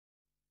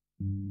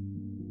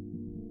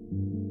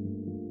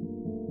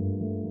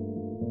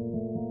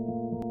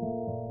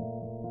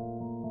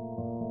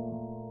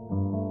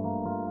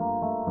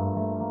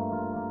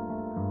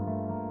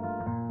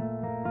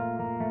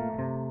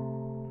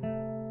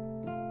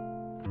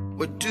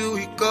Where do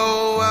we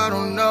go? I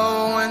don't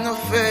know when the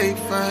fake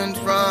friends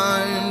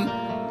run.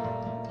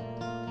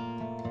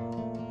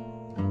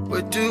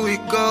 Where do we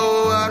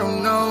go? I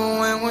don't know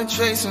when we're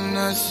chasing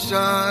the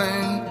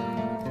sun.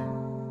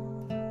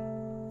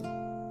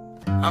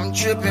 I'm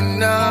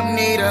tripping up,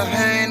 need a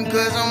hand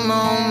cause I'm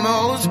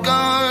almost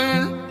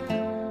gone.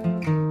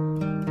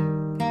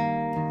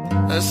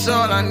 That's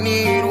all I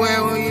need,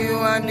 where were you?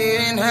 I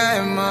didn't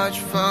have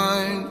much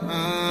fun.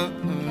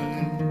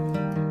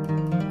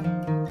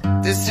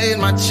 This is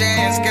my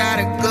chance,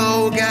 gotta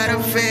go,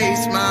 gotta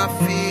face my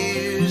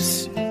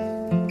fears.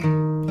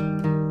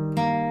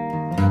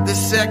 The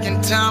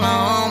second time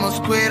I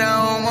almost quit, I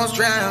almost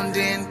drowned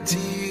in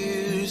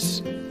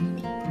tears.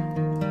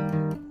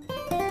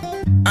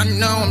 I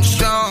know I'm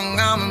strong,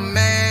 I'm a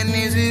man,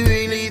 is it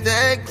really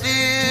that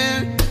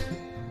clear?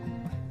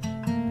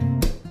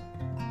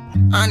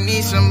 I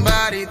need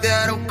somebody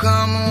that'll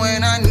come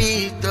when I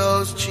need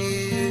those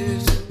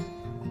cheers.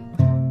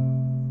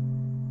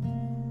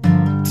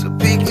 So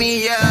pick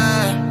me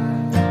up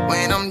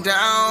when I'm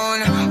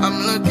down.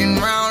 I'm looking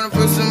around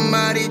for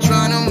somebody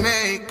trying to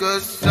make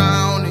a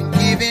sound. And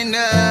giving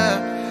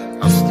up,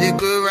 I'll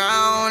stick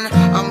around.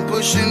 I'm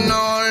pushing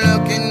on,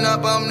 looking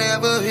up, I'm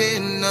never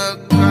hitting the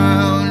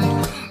ground.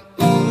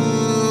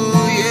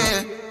 Ooh,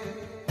 yeah,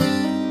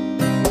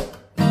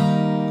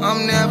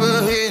 I'm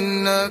never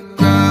hitting the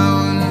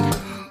ground.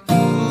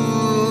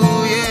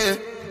 Ooh, yeah,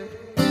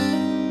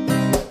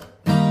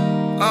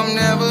 I'm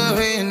never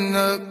hitting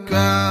the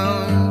ground.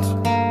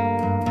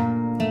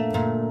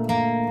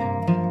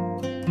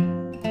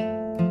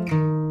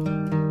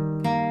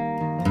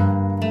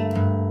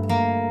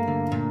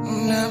 I'm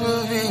never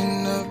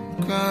hitting the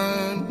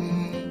ground.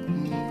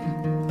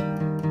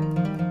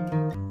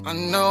 I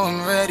know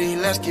I'm ready,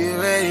 let's get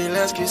ready,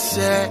 let's get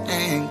set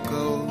and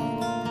go.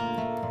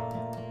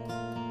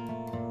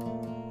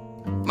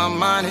 My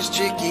mind is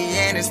tricky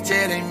and it's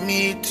telling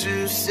me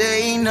to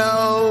say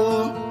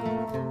no,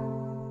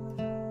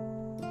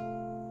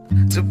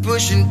 to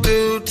pushing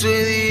through to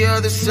the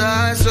other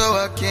side so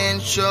I can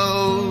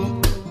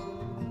show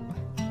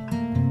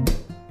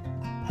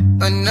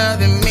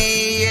another me.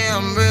 Yeah,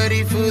 I'm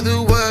ready for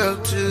the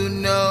world to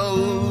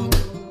know.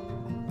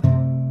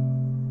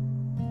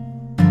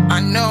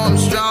 I know I'm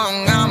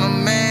strong, I'm a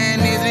man,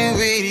 is it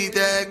really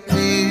that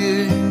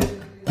clear?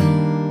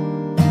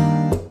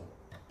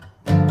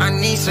 I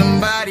need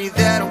somebody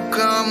that'll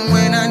come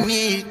when I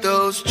need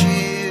those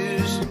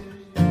cheers.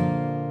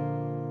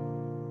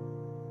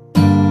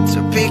 So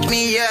pick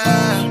me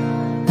up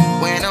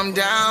when I'm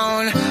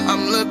down.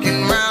 I'm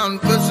looking around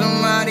for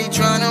somebody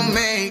trying to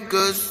make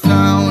a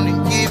sound.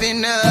 And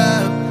giving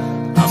up,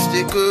 I'll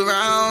stick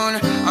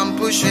around. I'm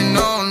pushing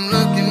on,